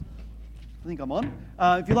I think I'm on.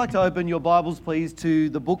 If you'd like to open your Bibles, please, to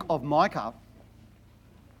the book of Micah.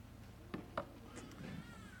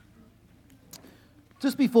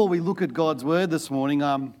 Just before we look at God's Word this morning,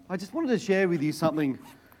 I just wanted to share with you something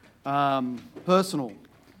personal.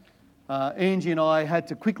 Angie and I had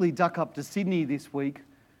to quickly duck up to Sydney this week.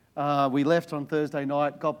 We left on Thursday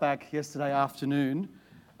night, got back yesterday afternoon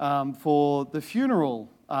for the funeral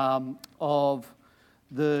of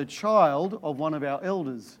the child of one of our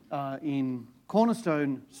elders in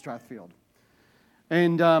Cornerstone, Strathfield.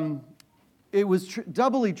 And it was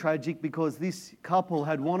doubly tragic because this couple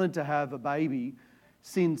had wanted to have a baby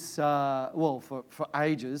since, for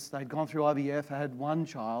ages. They'd gone through IVF, had one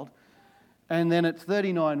child. And then at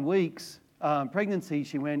 39 weeks, pregnancy,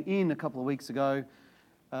 she went in a couple of weeks ago.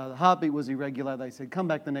 The heartbeat was irregular. They said, come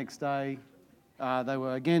back the next day. They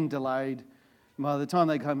were again delayed. By the time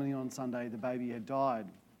they came in on Sunday, the baby had died.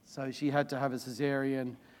 So she had to have a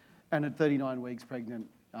cesarean and at 39 weeks pregnant,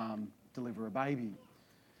 deliver a baby.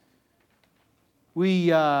 We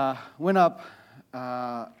went up,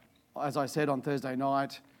 as I said, on Thursday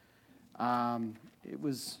night. It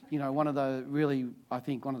was, one of the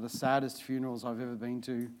one of the saddest funerals I've ever been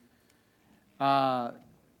to.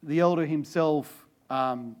 The elder himself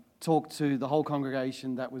talked to the whole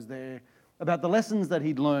congregation that was there about the lessons that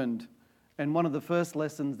he'd learned. And one of the first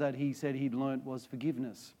lessons that he said he'd learnt was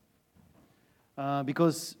forgiveness.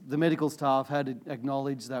 Because the medical staff had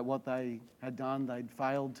acknowledged that what they had done, they'd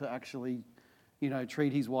failed to actually,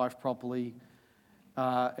 treat his wife properly.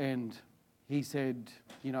 And he said,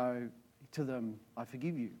 to them, I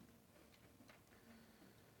forgive you.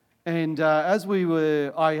 And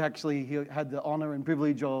I actually had the honour and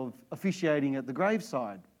privilege of officiating at the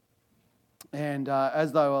graveside. And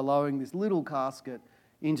as they were lowering this little casket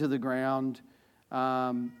into the ground,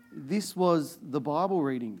 this was the Bible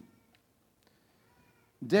reading.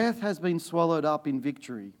 Death has been swallowed up in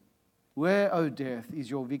victory. Where, O death,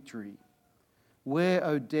 is your victory? Where,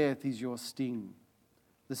 O death, is your sting?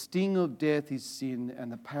 The sting of death is sin,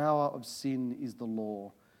 and the power of sin is the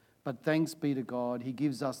law. But thanks be to God, He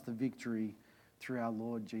gives us the victory through our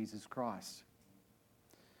Lord Jesus Christ.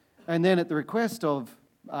 And then at the request of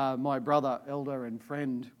my brother, elder and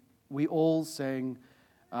friend, we all sang,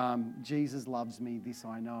 Jesus loves me, this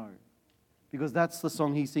I know. Because that's the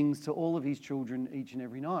song he sings to all of his children each and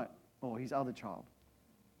every night, or his other child.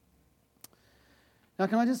 Now,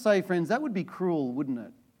 can I just say, friends, that would be cruel, wouldn't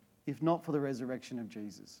it, if not for the resurrection of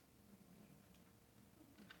Jesus?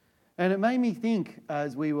 And it made me think,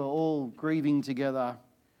 as we were all grieving together,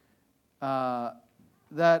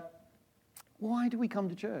 that why do we come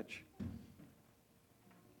to church?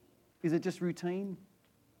 Is it just routine?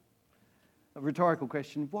 A rhetorical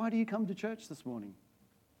question. Why do you come to church this morning?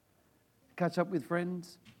 Catch up with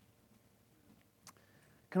friends?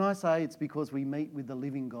 Can I say it's because we meet with the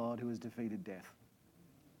living God who has defeated death?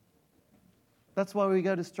 That's why we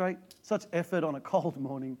go to such effort on a cold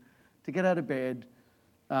morning to get out of bed,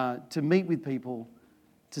 to meet with people,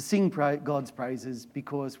 to sing God's praises,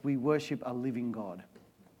 because we worship a living God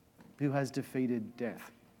who has defeated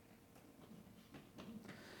death.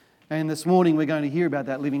 And this morning we're going to hear about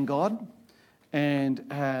that living God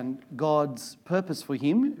and God's purpose for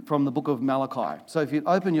him from the book of Malachi. So if you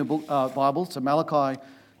open your Bibles to Malachi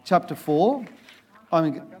chapter 4.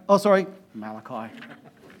 Malachi.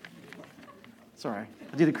 Sorry,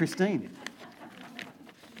 I did a Christine.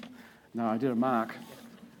 No, I did a Mark.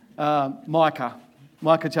 Micah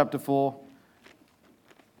chapter 4.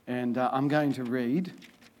 And I'm going to read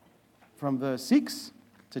from verse 6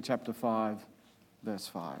 to chapter 5, verse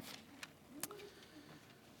 5.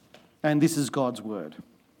 And this is God's word.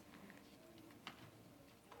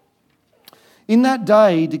 In that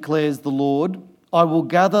day, declares the Lord, I will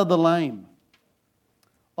gather the lame.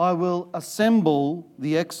 I will assemble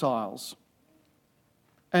the exiles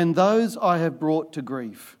and those I have brought to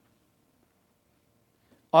grief.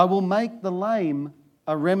 I will make the lame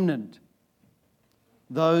a remnant,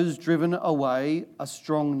 those driven away a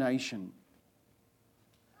strong nation.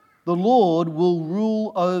 The Lord will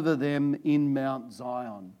rule over them in Mount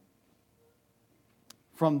Zion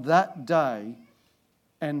from that day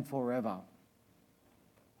and forever.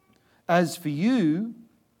 As for you,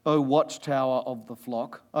 O watchtower of the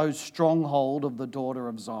flock, O stronghold of the daughter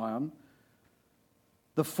of Zion,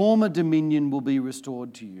 the former dominion will be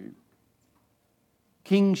restored to you.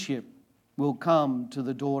 Kingship will come to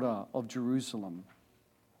the daughter of Jerusalem.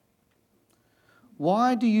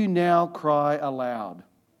 Why do you now cry aloud?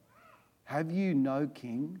 Have you no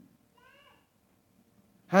king?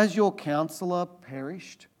 Has your counselor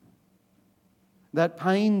perished? That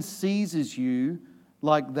pain seizes you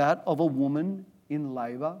like that of a woman in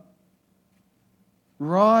labour.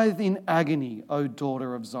 Writhe in agony, O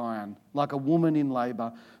daughter of Zion, like a woman in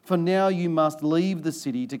labour, for now you must leave the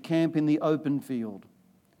city to camp in the open field.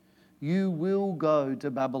 You will go to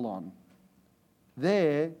Babylon.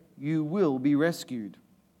 There you will be rescued.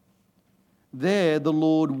 There the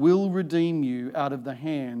Lord will redeem you out of the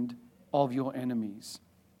hand of your enemies.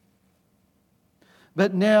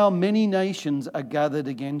 But now many nations are gathered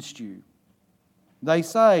against you. They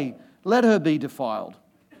say, let her be defiled.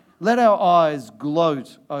 Let our eyes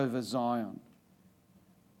gloat over Zion.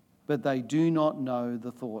 But they do not know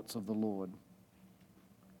the thoughts of the Lord.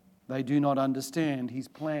 They do not understand his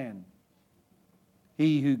plan.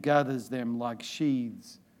 He who gathers them like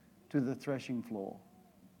sheaves to the threshing floor.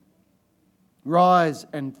 Rise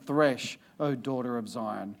and thresh, O daughter of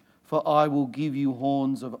Zion, for I will give you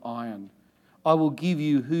horns of iron. I will give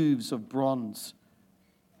you hooves of bronze,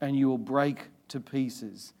 and you will break to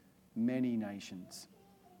pieces many nations.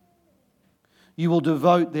 You will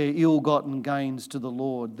devote their ill-gotten gains to the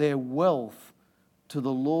Lord, their wealth to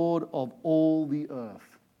the Lord of all the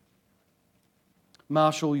earth.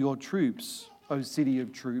 Marshal your troops, O city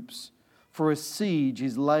of troops, for a siege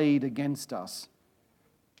is laid against us.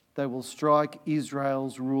 They will strike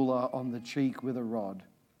Israel's ruler on the cheek with a rod.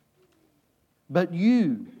 But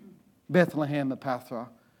you, Bethlehem Ephrathah,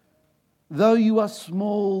 though you are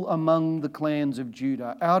small among the clans of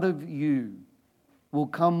Judah, out of you will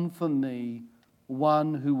come for me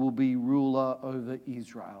one who will be ruler over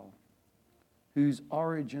Israel, whose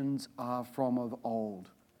origins are from of old,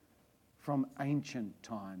 from ancient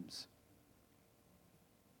times.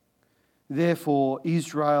 Therefore,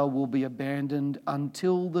 Israel will be abandoned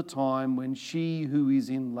until the time when she who is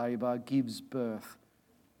in labour gives birth,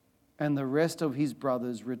 and the rest of his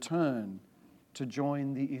brothers return to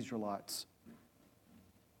join the Israelites.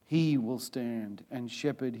 He will stand and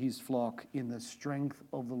shepherd his flock in the strength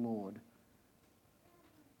of the Lord,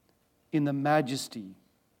 in the majesty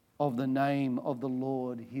of the name of the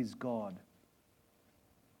Lord his God.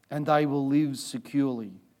 And they will live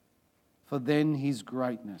securely, for then his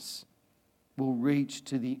greatness will reach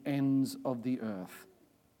to the ends of the earth,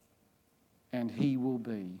 and he will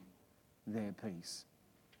be their peace.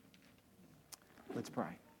 Let's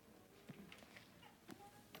pray.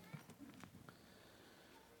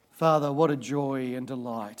 Father, what a joy and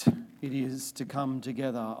delight it is to come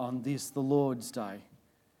together on this, the Lord's Day,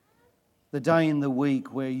 the day in the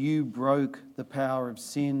week where you broke the power of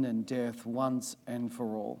sin and death once and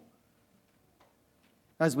for all.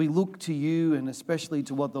 As we look to you and especially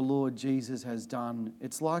to what the Lord Jesus has done,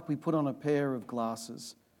 it's like we put on a pair of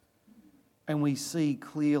glasses and we see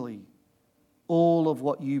clearly all of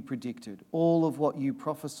what you predicted, all of what you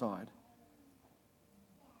prophesied.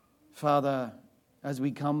 Father, as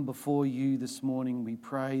we come before you this morning, we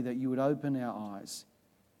pray that you would open our eyes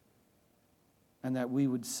and that we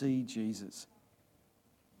would see Jesus.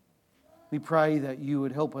 We pray that you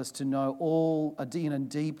would help us to know all in a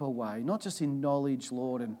deeper way, not just in knowledge,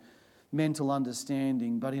 Lord, and mental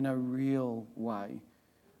understanding, but in a real way,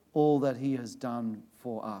 all that he has done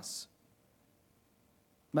for us.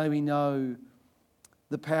 May we know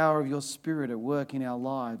the power of your Spirit at work in our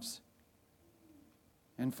lives.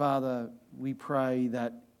 And Father, we pray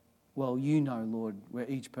that, well, you know, Lord, where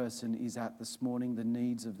each person is at this morning, the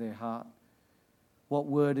needs of their heart. What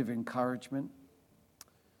word of encouragement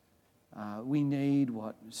we need,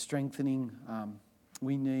 what strengthening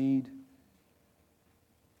we need,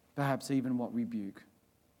 perhaps even what rebuke.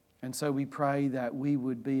 And so we pray that we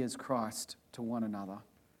would be as Christ to one another,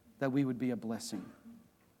 that we would be a blessing.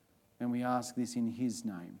 And we ask this in his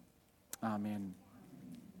name. Amen.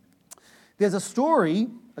 There's a story,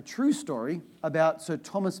 a true story, about Sir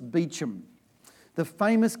Thomas Beecham, the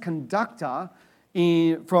famous conductor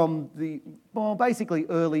from the basically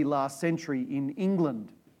early last century in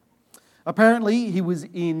England. Apparently, he was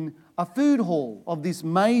in a food hall of this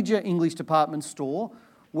major English department store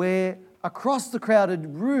where across the crowded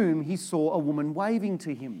room he saw a woman waving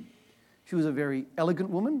to him. She was a very elegant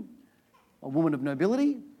woman, a woman of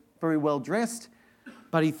nobility, very well dressed,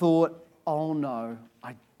 but he thought, oh no,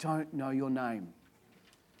 I don't know your name.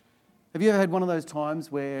 Have you ever had one of those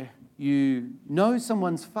times where you know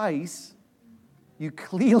someone's face, you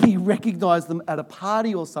clearly recognise them at a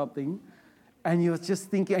party or something, and you're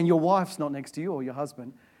just thinking, and your wife's not next to you or your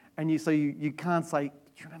husband, and you can't say, do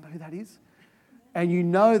you remember who that is? And you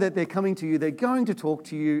know that they're coming to you, they're going to talk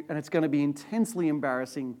to you, and it's going to be intensely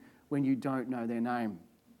embarrassing when you don't know their name.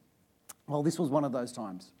 Well, this was one of those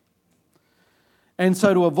times. And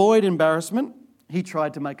so to avoid embarrassment, he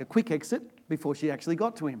tried to make a quick exit before she actually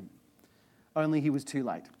got to him. Only he was too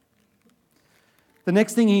late. The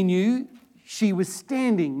next thing he knew, she was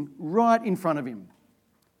standing right in front of him.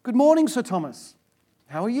 "Good morning, Sir Thomas.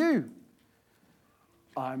 How are you?"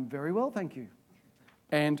 "I'm very well, thank you."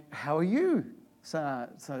 "And how are you?" Sir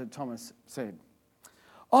Thomas said.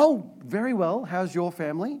 "Oh, very well. How's your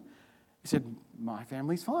family?" He said, "My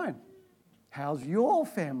family's fine." "How's your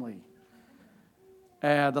family?"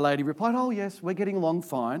 The lady replied, "Oh, yes, we're getting along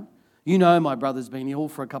fine. You know, my brother's been ill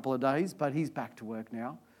for a couple of days, but he's back to work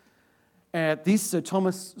now." At this, Sir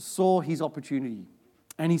Thomas saw his opportunity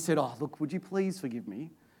and he said, "Oh, look, would you please forgive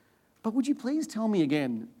me? But would you please tell me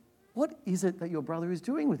again, what is it that your brother is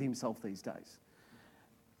doing with himself these days?"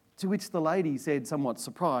 To which the lady said, somewhat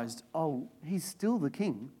surprised, "Oh, he's still the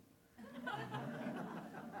king."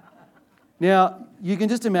 Now, you can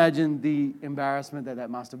just imagine the embarrassment that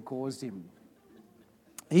must have caused him.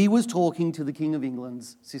 He was talking to the King of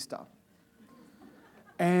England's sister,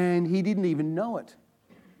 and he didn't even know it.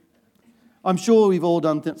 I'm sure we've all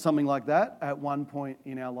done something like that at one point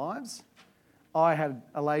in our lives. I had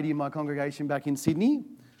a lady in my congregation back in Sydney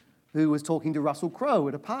who was talking to Russell Crowe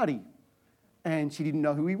at a party, and she didn't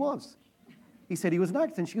know who he was. He said he was an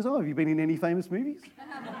actor, and she goes, "Oh, have you been in any famous movies?"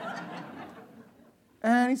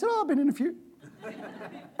 And he said, "Oh, I've been in a few."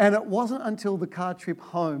 And it wasn't until the car trip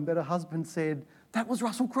home that her husband said, "That was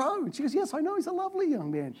Russell Crowe." And she goes, "Yes, I know, he's a lovely young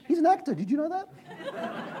man. He's an actor, did you know that?"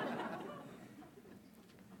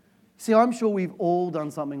 See, I'm sure we've all done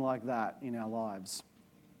something like that in our lives.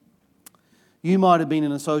 You might have been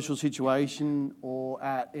in a social situation or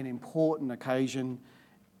at an important occasion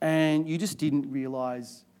and you just didn't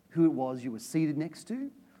realise who it was you were seated next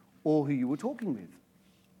to or who you were talking with.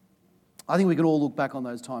 I think we can all look back on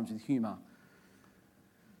those times with humour.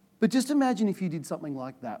 But just imagine if you did something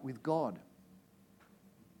like that with God.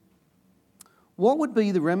 What would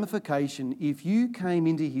be the ramification if you came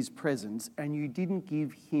into his presence and you didn't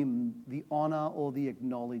give him the honour or the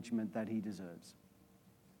acknowledgement that he deserves?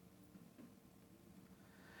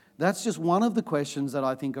 That's just one of the questions that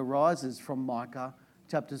I think arises from Micah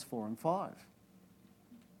chapters 4 and 5.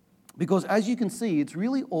 Because as you can see, it's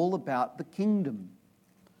really all about the kingdom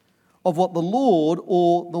of what the Lord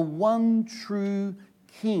or the one true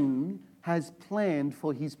King has planned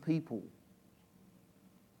for his people.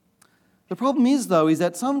 The problem is, though, is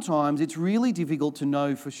that sometimes it's really difficult to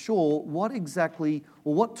know for sure what exactly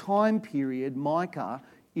or what time period Micah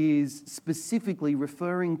is specifically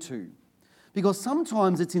referring to. Because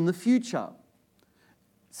sometimes it's in the future,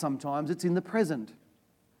 sometimes it's in the present.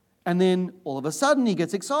 And then all of a sudden he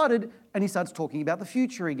gets excited and he starts talking about the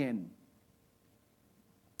future again.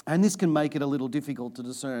 And this can make it a little difficult to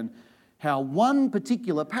discern how one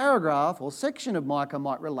particular paragraph or section of Micah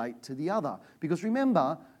might relate to the other. Because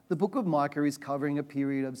remember, the book of Micah is covering a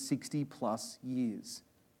period of 60 plus years.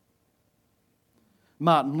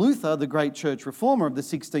 Martin Luther, the great church reformer of the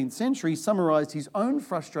 16th century, summarised his own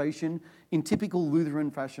frustration in typical Lutheran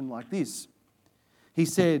fashion like this. He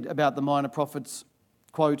said about the minor prophets,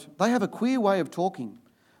 quote, "They have a queer way of talking,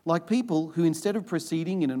 like people who instead of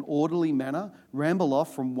proceeding in an orderly manner, ramble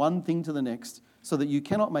off from one thing to the next, so that you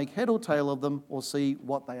cannot make head or tail of them or see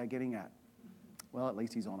what they are getting at." Well, at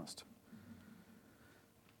least he's honest.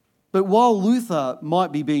 But while Luther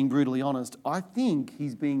might be being brutally honest, I think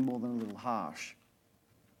he's being more than a little harsh.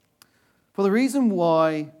 For the reason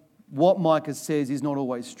why what Micah says is not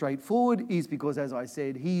always straightforward is because, as I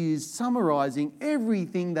said, he is summarising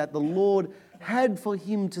everything that the Lord had for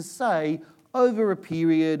him to say over a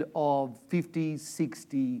period of 50,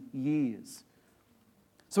 60 years.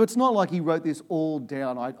 So it's not like he wrote this all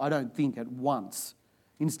down, I don't think, at once.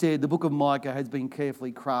 Instead, the book of Micah has been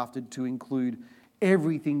carefully crafted to include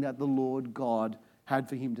everything that the Lord God had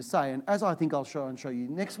for him to say. And as I think I'll show you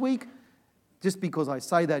next week, just because I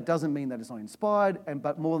say that doesn't mean that it's not inspired,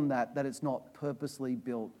 but more than that, that it's not purposely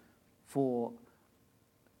built for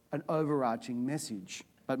an overarching message.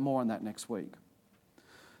 But more on that next week.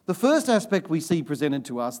 The first aspect we see presented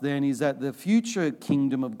to us then is that the future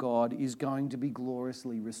kingdom of God is going to be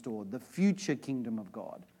gloriously restored. The future kingdom of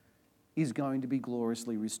God is going to be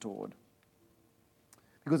gloriously restored.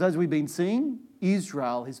 Because as we've been seeing,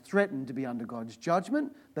 Israel has threatened to be under God's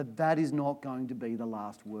judgment, but that is not going to be the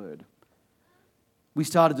last word. We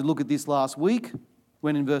started to look at this last week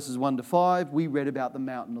when in verses 1 to 5 we read about the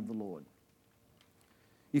mountain of the Lord.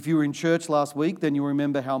 If you were in church last week, then you'll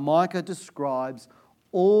remember how Micah describes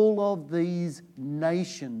all of these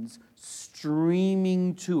nations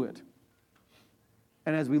streaming to it.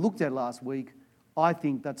 And as we looked at last week, I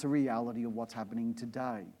think that's a reality of what's happening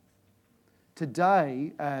today.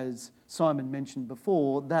 Today, as Simon mentioned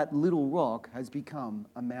before, that little rock has become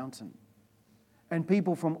a mountain. And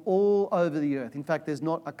people from all over the earth, in fact, there's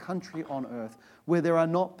not a country on earth where there are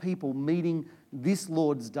not people meeting this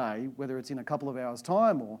Lord's Day, whether it's in a couple of hours'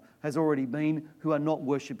 time or has already been, who are not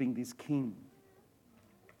worshipping this King.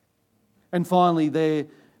 And finally, there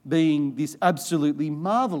being this absolutely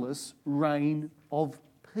marvellous reign of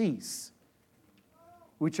peace,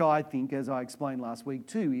 which I think, as I explained last week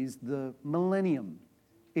too, is the millennium.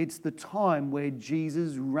 It's the time where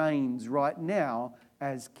Jesus reigns right now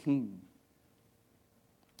as King.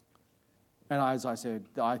 And as I said,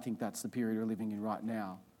 I think that's the period we're living in right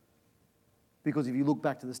now. Because if you look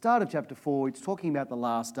back to the start of chapter 4, it's talking about the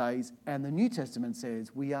last days, and the New Testament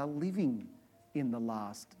says we are living in the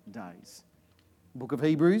last days. Book of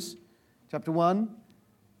Hebrews, chapter 1,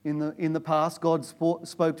 in the past, God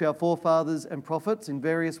spoke to our forefathers and prophets in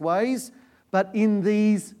various ways, but in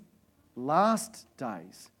these last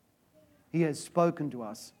days, He has spoken to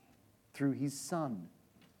us through His Son.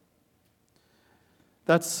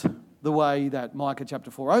 That's the way that Micah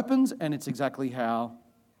chapter 4 opens, and it's exactly how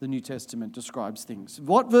the New Testament describes things.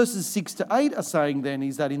 What verses 6 to 8 are saying then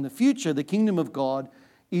is that in the future, the kingdom of God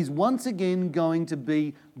is once again going to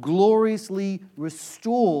be gloriously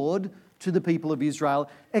restored to the people of Israel,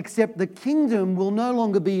 except the kingdom will no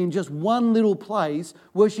longer be in just one little place,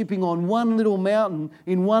 worshipping on one little mountain,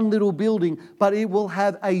 in one little building, but it will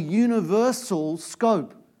have a universal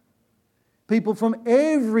scope. People from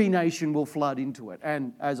every nation will flood into it.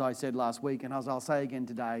 And as I said last week, and as I'll say again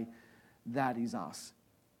today, that is us.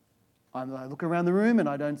 I look around the room and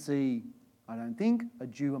I don't think, a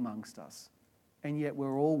Jew amongst us. And yet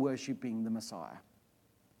we're all worshipping the Messiah.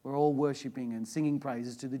 We're all worshipping and singing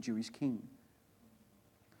praises to the Jewish King.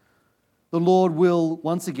 The Lord will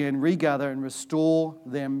once again regather and restore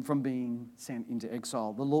them from being sent into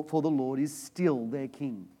exile. For the Lord is still their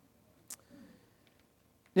King.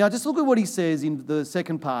 Now just look at what He says in the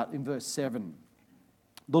second part in verse 7.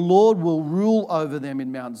 The Lord will rule over them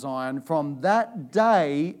in Mount Zion from that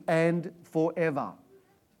day and forever.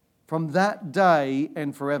 From that day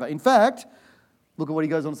and forever. In fact, look at what He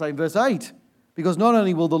goes on to say in verse 8. Because not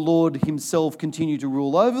only will the Lord Himself continue to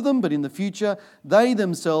rule over them, but in the future they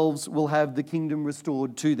themselves will have the kingdom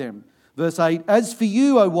restored to them. Verse 8, as for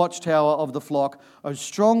you, O watchtower of the flock, O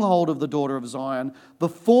stronghold of the daughter of Zion, the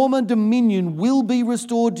former dominion will be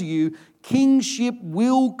restored to you. Kingship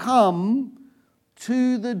will come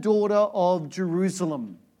to the daughter of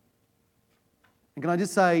Jerusalem. And can I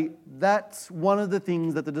just say, that's one of the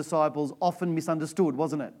things that the disciples often misunderstood,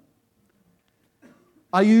 wasn't it?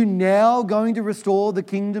 Are you now going to restore the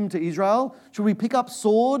kingdom to Israel? Should we pick up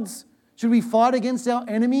swords? Should we fight against our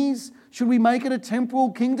enemies? Should we make it a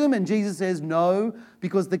temporal kingdom? And Jesus says, no,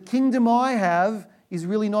 because the kingdom I have is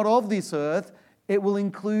really not of this earth. It will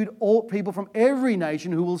include all people from every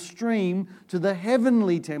nation who will stream to the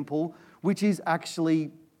heavenly temple, which is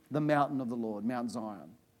actually the mountain of the Lord, Mount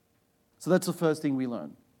Zion. So that's the first thing we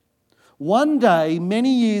learn. One day,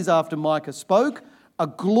 many years after Micah spoke, a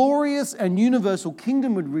glorious and universal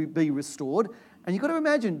kingdom would be restored. And you've got to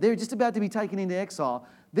imagine, they're just about to be taken into exile.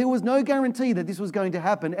 There was no guarantee that this was going to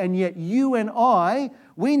happen, and yet you and I,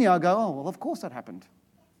 we now go, oh, well, of course that happened.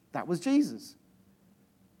 That was Jesus.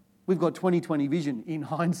 We've got 20/20 vision in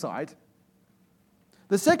hindsight.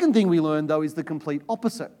 The second thing we learned, though, is the complete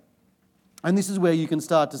opposite. And this is where you can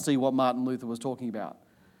start to see what Martin Luther was talking about.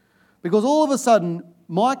 Because all of a sudden,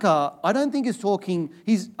 Micah, I don't think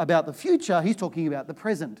he's about the future, he's talking about the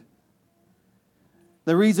present.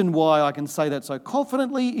 The reason why I can say that so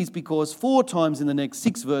confidently is because 4 times in the next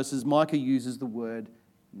 6 verses, Micah uses the word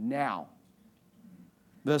now.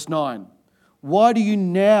 Verse 9, why do you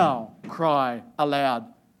now cry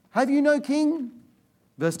aloud? Have you no king?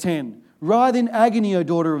 Verse 10, writhe in agony, O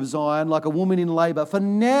daughter of Zion, like a woman in labour, for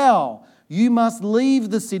now you must leave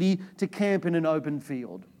the city to camp in an open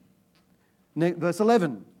field. Verse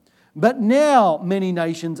 11, but now many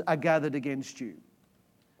nations are gathered against you.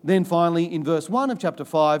 Then finally in verse 1 of chapter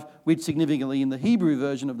 5, which significantly in the Hebrew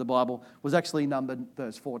version of the Bible was actually numbered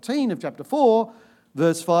verse 14 of chapter 4,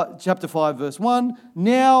 chapter 5 verse 1,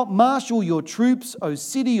 now marshal your troops, O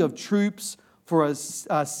city of troops, for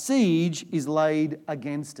a siege is laid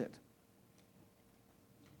against it.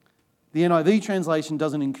 The NIV translation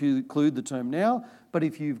doesn't include the term now, but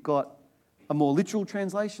if you've got a more literal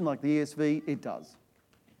translation like the ESV, it does.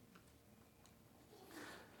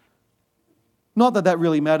 Not that that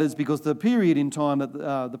really matters, because the period in time that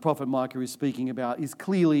the prophet Micah is speaking about is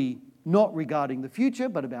clearly not regarding the future,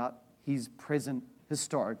 but about his present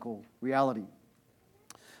historical reality.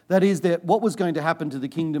 That is, that what was going to happen to the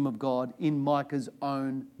kingdom of God in Micah's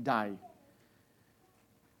own day.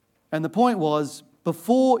 And the point was,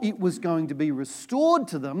 before it was going to be restored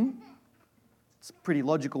to them, it's pretty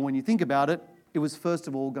logical when you think about it, it was first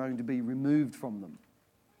of all going to be removed from them.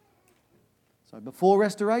 So before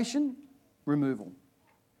restoration, removal.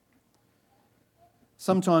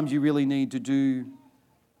 Sometimes you really need to do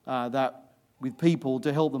that with people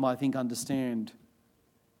to help them, I think, understand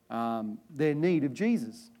their need of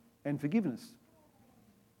Jesus and forgiveness.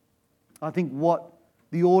 I think what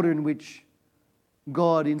the order in which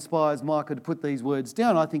God inspires Micah to put these words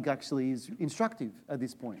down, I think actually is instructive at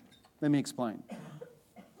this point. Let me explain.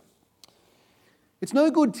 It's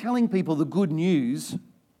no good telling people the good news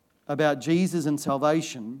about Jesus and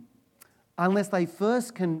salvation unless they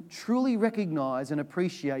first can truly recognise and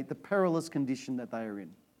appreciate the perilous condition that they are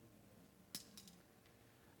in.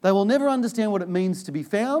 They will never understand what it means to be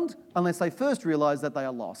found unless they first realise that they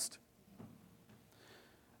are lost.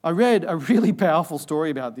 I read a really powerful story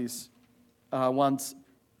about this once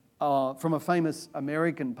from a famous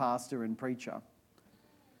American pastor and preacher.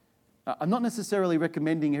 I'm not necessarily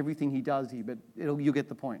recommending everything he does here, but you'll get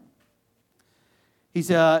the point.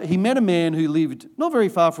 He met a man who lived not very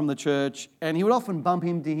far from the church, and he would often bump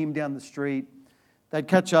into him down the street. They'd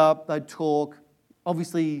catch up, they'd talk.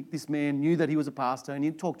 Obviously, this man knew that he was a pastor, and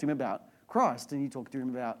he'd talk to him about Christ, and he'd talk to him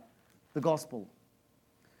about the gospel.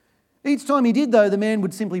 Each time he did, though, the man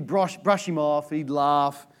would simply brush him off. He'd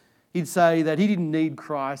laugh. He'd say that he didn't need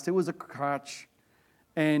Christ. It was a crutch.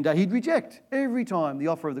 And he'd reject every time the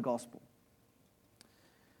offer of the gospel.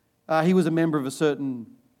 He was a member of a certain,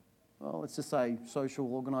 well, let's just say,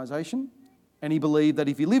 social organisation. And he believed that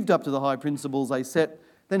if he lived up to the high principles they set,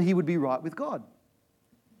 then he would be right with God.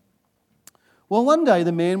 Well, one day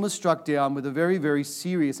the man was struck down with a very, very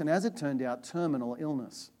serious and, as it turned out, terminal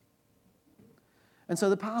illness. And so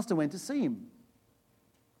the pastor went to see him.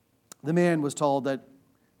 The man was told that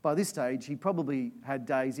by this stage he probably had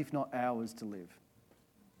days, if not hours, to live.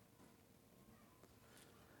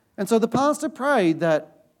 And so the pastor prayed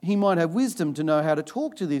that he might have wisdom to know how to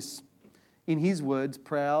talk to this, in his words,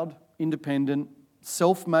 proud, independent,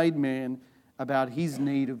 self-made man about his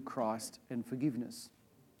need of Christ and forgiveness.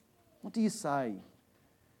 What do you say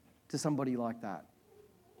to somebody like that?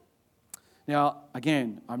 Now,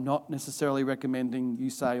 again, I'm not necessarily recommending you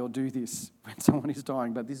say or do this when someone is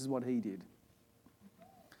dying, but this is what he did.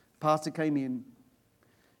 The pastor came in.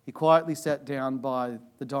 He quietly sat down by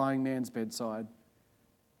the dying man's bedside.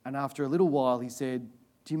 And after a little while, he said,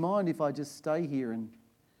 "Do you mind if I just stay here and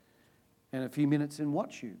a few minutes and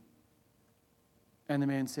watch you?" And the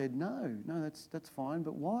man said, No, that's fine,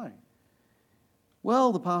 but why?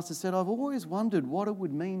 Well, the pastor said, "I've always wondered what it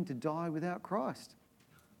would mean to die without Christ.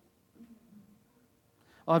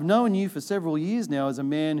 I've known you for several years now as a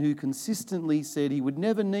man who consistently said he would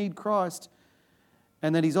never need Christ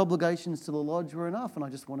and that his obligations to the lodge were enough, and I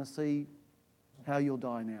just want to see how you'll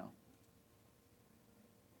die now."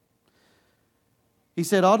 He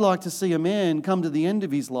said, "I'd like to see a man come to the end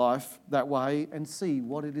of his life that way and see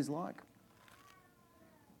what it is like.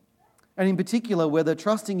 And in particular, whether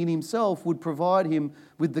trusting in himself would provide him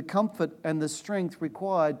with the comfort and the strength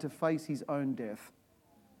required to face his own death.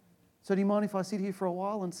 So do you mind if I sit here for a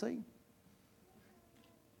while and see?"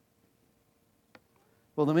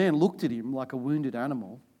 Well, the man looked at him like a wounded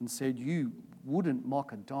animal and said, "You wouldn't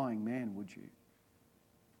mock a dying man, would you?"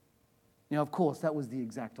 Now, of course, that was the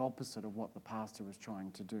exact opposite of what the pastor was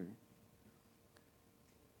trying to do.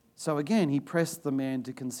 So again, he pressed the man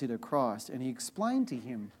to consider Christ, and he explained to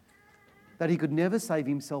him that he could never save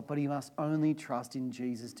himself, but he must only trust in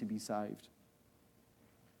Jesus to be saved.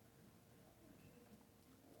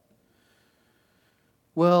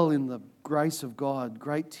 Well, in the grace of God,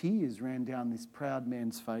 great tears ran down this proud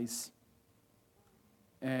man's face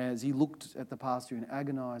as he looked at the pastor in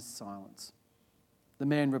agonised silence. The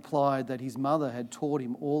man replied that his mother had taught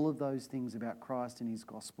him all of those things about Christ and his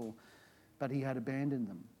gospel, but he had abandoned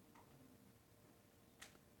them.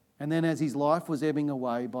 And then as his life was ebbing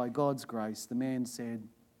away, by God's grace, the man said,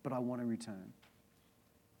 "But I want to return.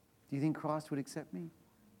 Do you think Christ would accept me?"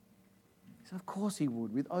 He said, "Of course he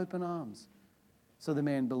would, with open arms." So the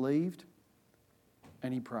man believed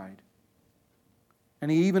and he prayed. And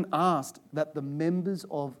he even asked that the members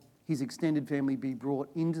of his extended family be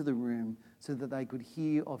brought into the room so that they could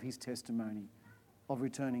hear of his testimony of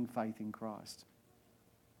returning faith in Christ.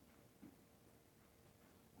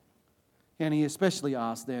 And he especially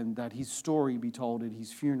asked then that his story be told at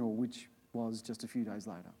his funeral, which was just a few days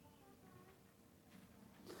later.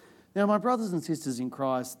 Now, my brothers and sisters in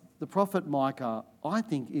Christ, the prophet Micah, I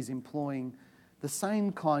think, is employing the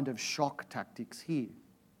same kind of shock tactics here.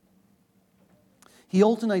 He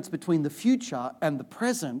alternates between the future and the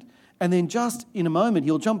present, and then just in a moment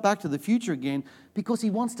he'll jump back to the future again because he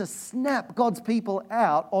wants to snap God's people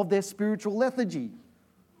out of their spiritual lethargy.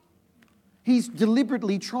 He's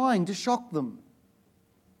deliberately trying to shock them.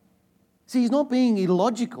 See, he's not being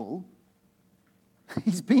illogical.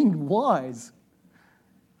 He's being wise.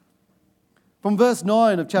 From verse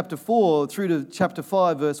 9 of chapter 4 through to chapter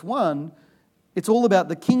 5, verse 1, it's all about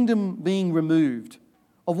the kingdom being removed,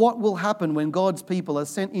 of what will happen when God's people are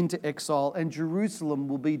sent into exile and Jerusalem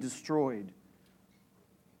will be destroyed.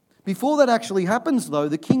 Before that actually happens, though,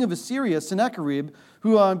 the king of Assyria, Sennacherib,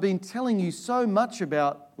 who I've been telling you so much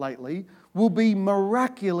about lately, will be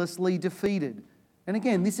miraculously defeated. And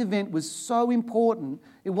again, this event was so important,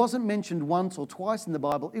 it wasn't mentioned once or twice in the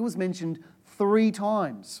Bible, it was mentioned 3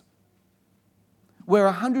 times. Where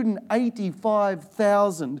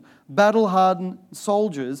 185,000 battle-hardened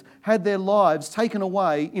soldiers had their lives taken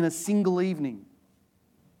away in a single evening.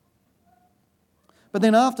 But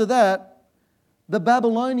then after that, the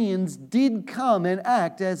Babylonians did come and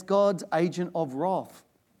act as God's agent of wrath.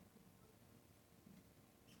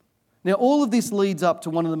 Now, all of this leads up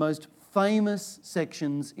to one of the most famous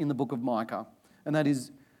sections in the book of Micah, and that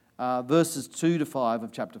is verses 2 to 5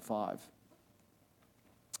 of chapter 5.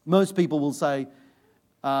 Most people will say,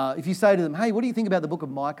 if you say to them, hey, what do you think about the book of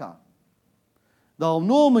Micah? They'll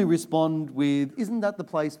normally respond with, isn't that the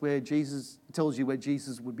place where Jesus tells you where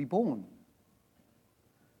Jesus would be born?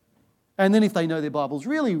 And then if they know their Bibles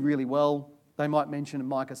really, really well, they might mention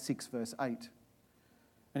Micah 6 verse 8.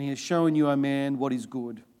 And he has shown you, O man, what is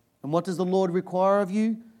good. And what does the Lord require of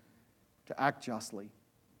you? To act justly,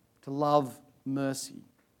 to love mercy,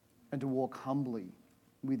 and to walk humbly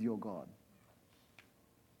with your God.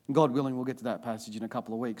 God willing, we'll get to that passage in a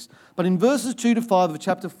couple of weeks. But in verses 2 to 5 of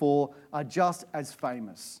chapter 4 are just as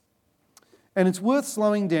famous. And it's worth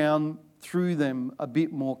slowing down through them a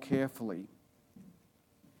bit more carefully.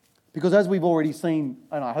 Because as we've already seen,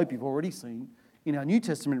 and I hope you've already seen, in our New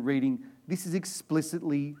Testament reading, this is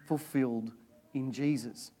explicitly fulfilled in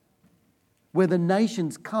Jesus. Where the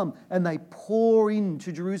nations come and they pour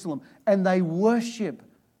into Jerusalem and they worship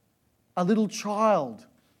a little child.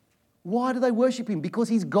 Why do they worship him? Because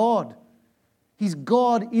he's God. He's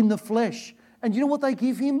God in the flesh. And you know what they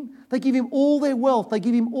give him? They give him all their wealth. They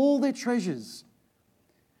give him all their treasures.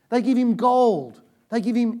 They give him gold. They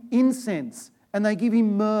give him incense. And they give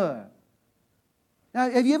him myrrh. Now,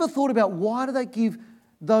 have you ever thought about why do they give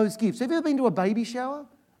those gifts? Have you ever been to a baby shower?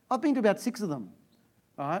 I've been to about 6 of them,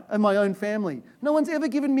 all right, in my own family. No one's ever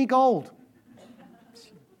given me gold.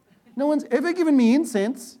 No one's ever given me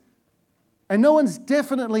incense. And no one's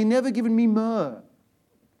definitely never given me myrrh.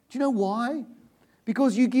 Do you know why?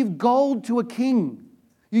 Because you give gold to a king,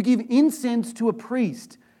 you give incense to a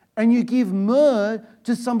priest, and you give myrrh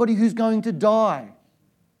to somebody who's going to die.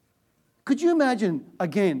 Could you imagine,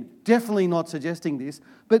 again, definitely not suggesting this,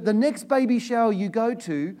 but the next baby shower you go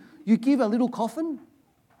to, you give a little coffin?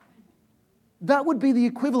 That would be the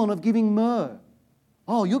equivalent of giving myrrh.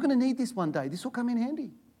 Oh, you're going to need this one day. This will come in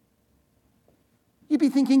handy. You'd be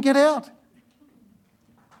thinking, get out.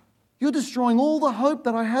 You're destroying all the hope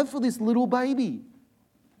that I have for this little baby.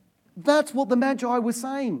 That's what the Magi were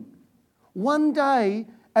saying. One day,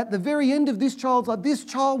 at the very end of this child's life, this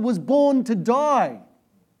child was born to die,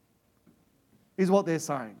 is what they're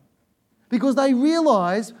saying. Because they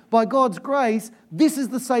realise, by God's grace, this is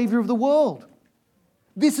the Saviour of the world.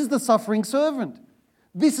 This is the suffering servant.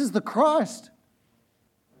 This is the Christ.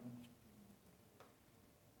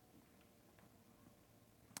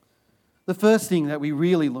 The first thing that we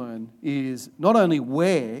really learn is not only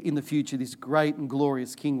where in the future this great and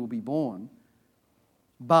glorious King will be born,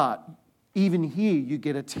 but even here you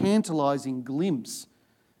get a tantalising glimpse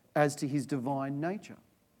as to his divine nature.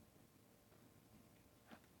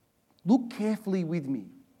 Look carefully with me.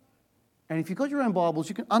 And if you've got your own Bibles,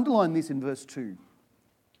 you can underline this in verse 2.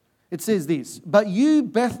 It says this, "But you,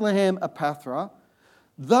 Bethlehem Ephrathah,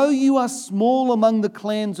 though you are small among the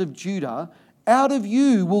clans of Judah, out of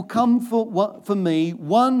you will come for me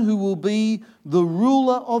one who will be the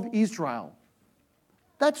ruler of Israel."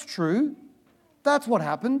 That's true. That's what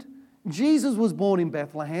happened. Jesus was born in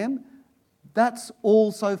Bethlehem. That's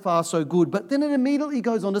all so far so good. But then it immediately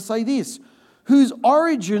goes on to say this, whose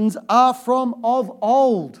origins are from of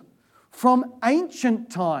old, from ancient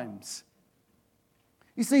times.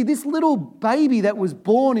 You see, this little baby that was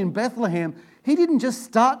born in Bethlehem, he didn't just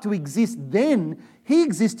start to exist then, he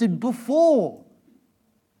existed before.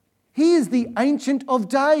 He is the Ancient of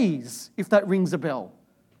Days, if that rings a bell.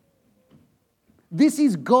 This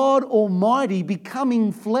is God Almighty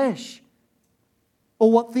becoming flesh,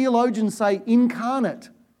 or what theologians say, incarnate.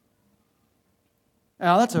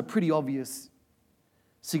 Now, that's a pretty obvious,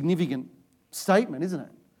 significant statement, isn't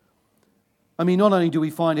it? I mean, not only do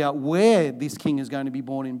we find out where this king is going to be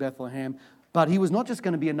born in Bethlehem, but he was not just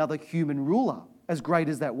going to be another human ruler, as great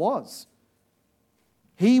as that was.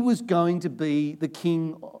 He was going to be the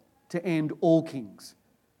king to end all kings.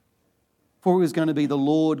 For it was going to be the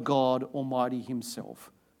Lord God Almighty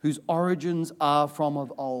himself, whose origins are from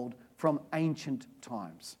of old, from ancient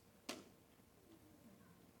times.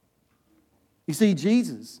 You see,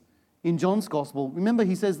 Jesus, in John's Gospel, remember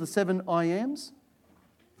he says the 7 I ams?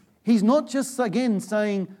 He's not just, again,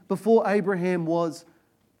 saying before Abraham was,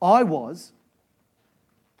 I was.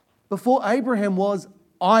 Before Abraham was,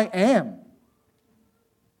 I am.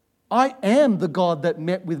 I am the God that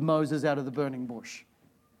met with Moses out of the burning bush.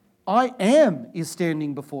 I am is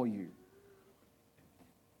standing before you.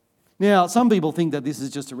 Now, some people think that this is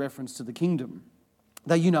just a reference to the kingdom.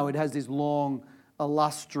 That, it has this long,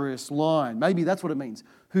 illustrious line. Maybe that's what it means.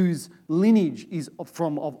 Whose lineage is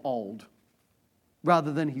from of old,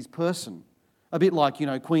 rather than his person. A bit like,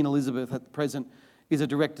 Queen Elizabeth at the present is a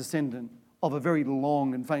direct descendant of a very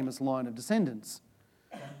long and famous line of descendants.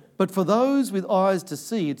 But for those with eyes to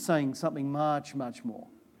see, it's saying something much, much more.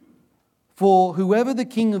 For whoever the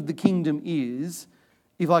king of the kingdom is,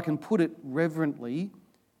 if I can put it reverently,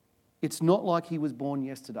 it's not like he was born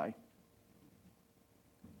yesterday.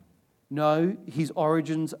 No, his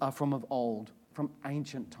origins are from of old, from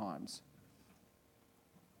ancient times.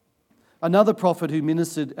 Another prophet who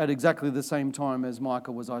ministered at exactly the same time as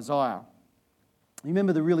Micah was Isaiah. You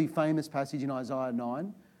remember the really famous passage in Isaiah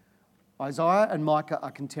 9? Isaiah and Micah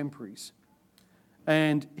are contemporaries.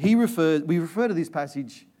 And we refer to this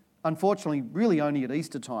passage, unfortunately, really only at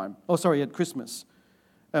Easter time. At Christmas,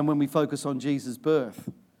 and when we focus on Jesus'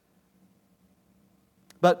 birth.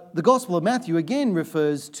 But the Gospel of Matthew again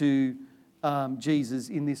refers to Jesus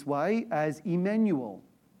in this way as Emmanuel,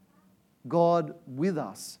 God with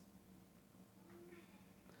us.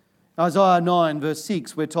 Isaiah 9 verse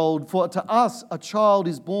 6, we're told, "For to us a child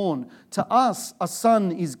is born, to us a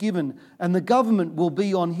son is given, and the government will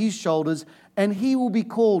be on his shoulders, and he will be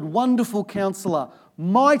called Wonderful Counselor,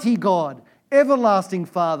 Mighty God, Everlasting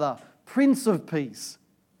Father, Prince of Peace."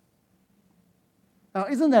 Now,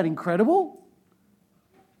 isn't that incredible?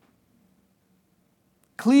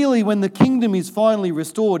 Clearly, when the kingdom is finally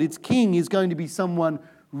restored, its king is going to be someone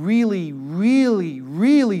really, really,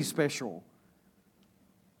 really special.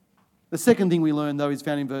 The second thing we learn, though, is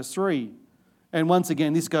found in verse 3. And once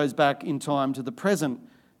again, this goes back in time to the present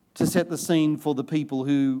to set the scene for the people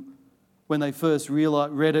who, when they first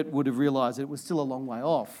read it, would have realised it was still a long way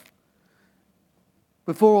off.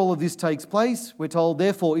 Before all of this takes place, we're told,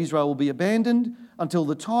 "Therefore Israel will be abandoned until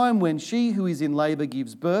the time when she who is in labour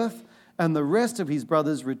gives birth, and the rest of his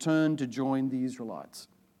brothers return to join the Israelites."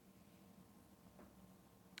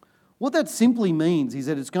 What that simply means is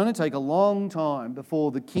that it's going to take a long time before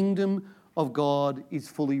the kingdom of God is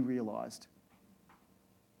fully realised.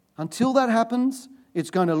 Until that happens, it's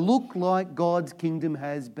going to look like God's kingdom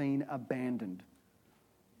has been abandoned.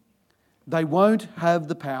 They won't have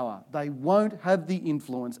the power, they won't have the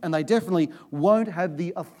influence, and they definitely won't have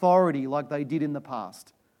the authority like they did in the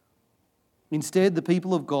past. Instead, the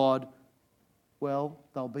people of God,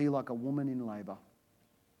 they'll be like a woman in labour.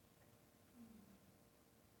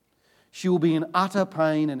 She will be in utter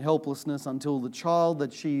pain and helplessness until the child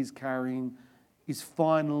that she is carrying is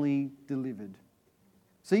finally delivered.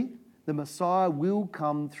 See, the Messiah will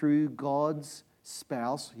come through God's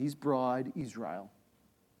spouse, his bride, Israel.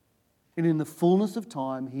 And in the fullness of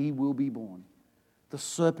time, he will be born. The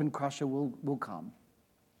serpent crusher will come.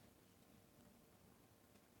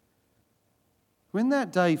 When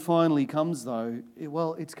that day finally comes, though,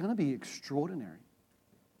 it's going to be extraordinary.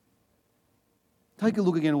 Take a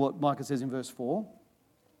look again at what Micah says in verse 4.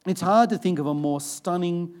 It's hard to think of a more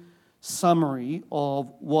stunning summary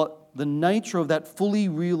of what the nature of that fully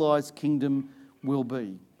realised kingdom will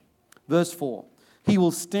be. Verse 4. "He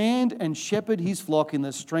will stand and shepherd his flock in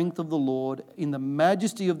the strength of the Lord, in the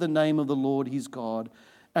majesty of the name of the Lord his God,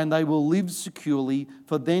 and they will live securely,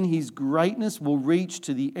 for then his greatness will reach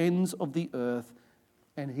to the ends of the earth,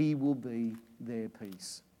 and he will be their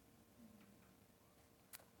peace."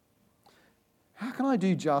 How can I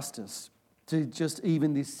do justice to just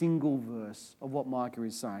even this single verse of what Micah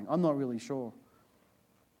is saying? I'm not really sure.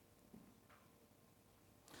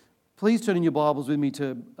 Please turn in your Bibles with me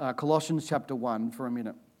to Colossians chapter 1 for a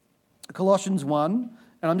minute. Colossians 1,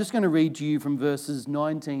 and I'm just going to read to you from verses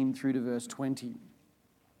 19 through to verse 20.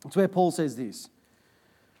 It's where Paul says this.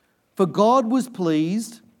 "For God was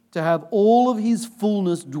pleased to have all of his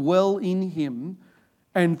fullness dwell in him,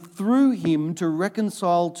 and through him to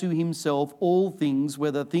reconcile to himself all things,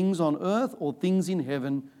 whether things on earth or things in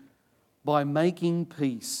heaven, by making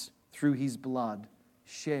peace through his blood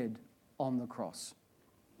shed on the cross."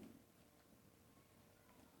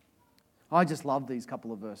 I just love these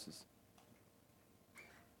couple of verses.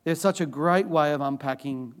 There's such a great way of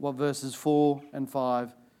unpacking what verses 4 and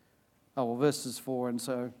 5, verses 4 and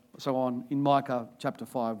so on in Micah chapter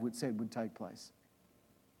 5 said would take place.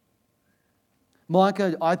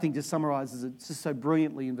 Micah, I think, just summarizes it just so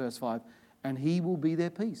brilliantly in verse 5. And he will be their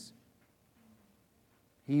peace.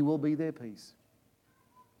 He will be their peace.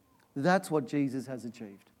 That's what Jesus has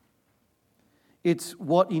achieved. It's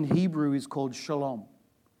what in Hebrew is called shalom.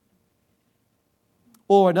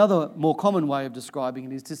 Or another more common way of describing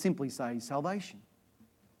it is to simply say salvation.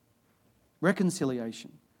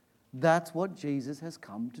 Reconciliation. That's what Jesus has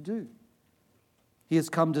come to do. He has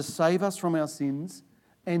come to save us from our sins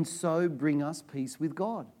and so bring us peace with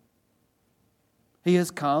God. He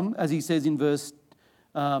has come, as he says in verse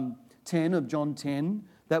 10 of John 10,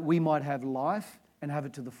 that we might have life and have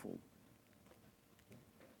it to the full.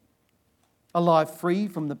 A life free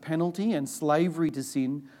from the penalty and slavery to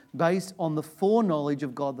sin based on the foreknowledge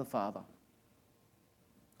of God the Father.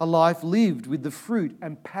 A life lived with the fruit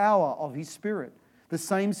and power of His Spirit. The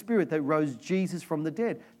same Spirit that rose Jesus from the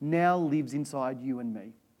dead now lives inside you and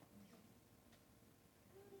me.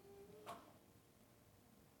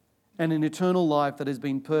 And an eternal life that has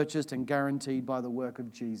been purchased and guaranteed by the work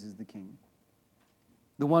of Jesus the King.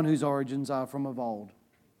 The one whose origins are from of old,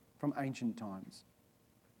 from ancient times.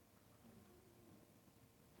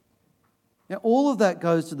 Now, all of that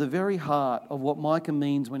goes to the very heart of what Micah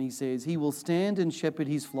means when he says, He will stand and shepherd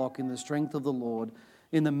His flock in the strength of the Lord,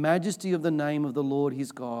 in the majesty of the name of the Lord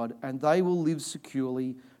his God, and they will live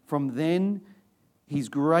securely. From then His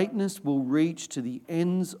greatness will reach to the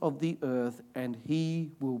ends of the earth, and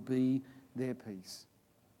He will be their peace.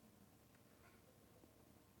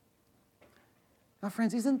 Now,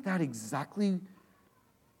 friends, isn't that exactly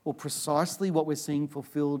or precisely what we're seeing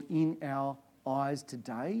fulfilled in our eyes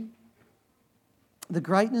today? The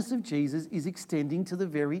greatness of Jesus is extending to the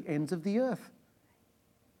very ends of the earth.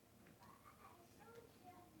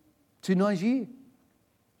 To Niger.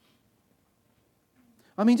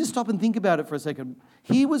 I mean, just stop and think about it for a second.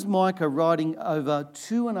 Here was Micah writing over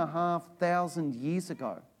 2,500 years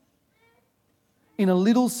ago in a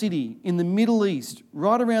little city in the Middle East,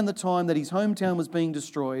 right around the time that his hometown was being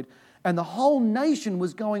destroyed, and the whole nation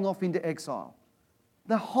was going off into exile.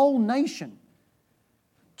 The whole nation.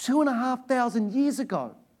 2,500 years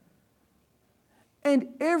ago. And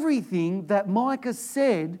everything that Micah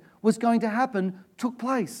said was going to happen took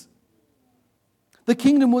place. The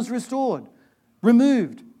kingdom was restored,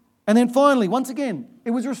 removed, and then finally, once again,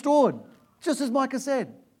 it was restored, just as Micah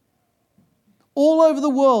said. All over the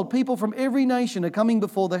world, people from every nation are coming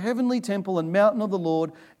before the heavenly temple and mountain of the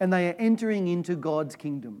Lord, and they are entering into God's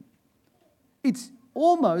kingdom. It's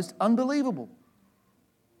almost unbelievable.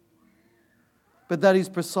 But that is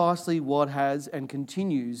precisely what has and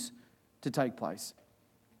continues to take place.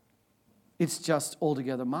 It's just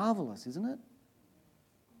altogether marvelous, isn't it?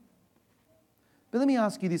 But let me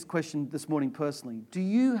ask you this question this morning personally. Do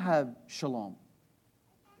you have shalom?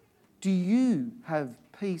 Do you have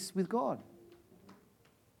peace with God?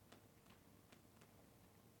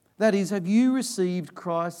 That is, have you received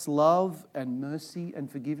Christ's love and mercy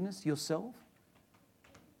and forgiveness yourself?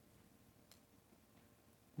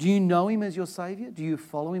 Do you know Him as your Saviour? Do you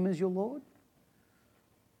follow Him as your Lord?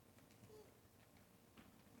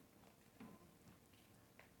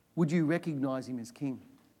 Would you recognise Him as King?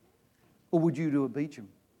 Or would you do a Beecham?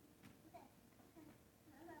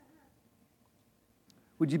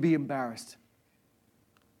 Would you be embarrassed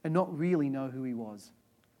and not really know who He was?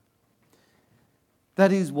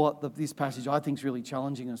 That is what this passage, I think, is really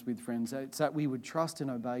challenging us with, friends. It's that we would trust and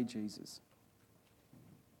obey Jesus.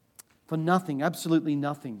 For nothing, absolutely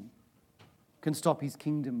nothing, can stop His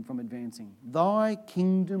kingdom from advancing. Thy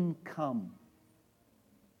kingdom come.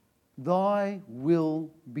 Thy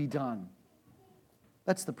will be done.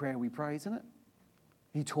 That's the prayer we pray, isn't it?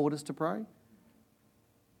 He taught us to pray.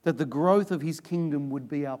 That the growth of His kingdom would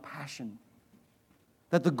be our passion.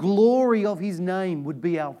 That the glory of His name would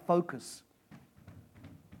be our focus.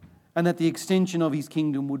 And that the extension of His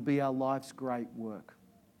kingdom would be our life's great work.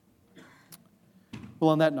 Well,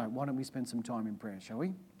 on that note, why don't we spend some time in prayer, shall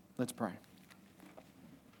we? Let's pray.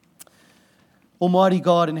 Almighty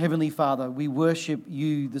God and Heavenly Father, we worship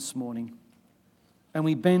You this morning. And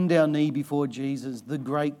we bend our knee before Jesus, the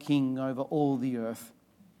great King over all the earth.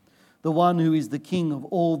 The one who is the King of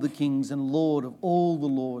all the kings and Lord of all the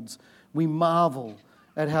lords. We marvel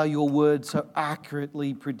at how Your word so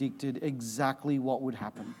accurately predicted exactly what would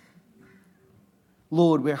happen.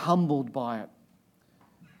 Lord, we're humbled by it.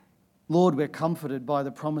 Lord, we're comforted by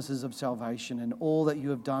the promises of salvation and all that You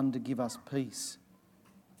have done to give us peace,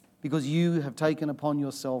 because You have taken upon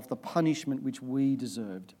Yourself the punishment which we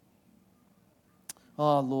deserved.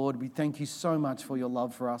 Oh, Lord, we thank you so much for your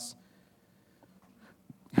love for us.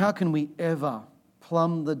 How can we ever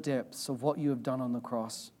plumb the depths of what you have done on the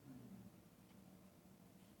cross?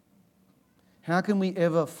 How can we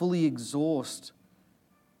ever fully exhaust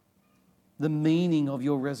the meaning of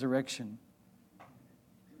your resurrection?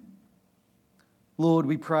 Lord,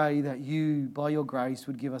 we pray that you, by your grace,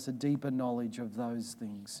 would give us a deeper knowledge of those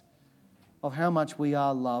things, of how much we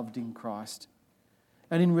are loved in Christ.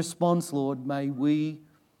 And in response, Lord, may we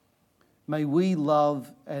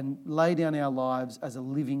love and lay down our lives as a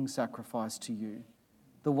living sacrifice to you,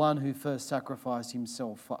 the one who first sacrificed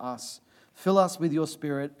himself for us. Fill us with your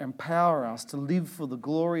Spirit, empower us to live for the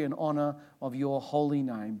glory and honour of your holy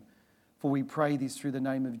name. For we pray this through the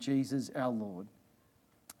name of Jesus our Lord.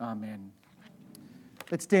 Amen.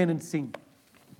 Let's stand and sing.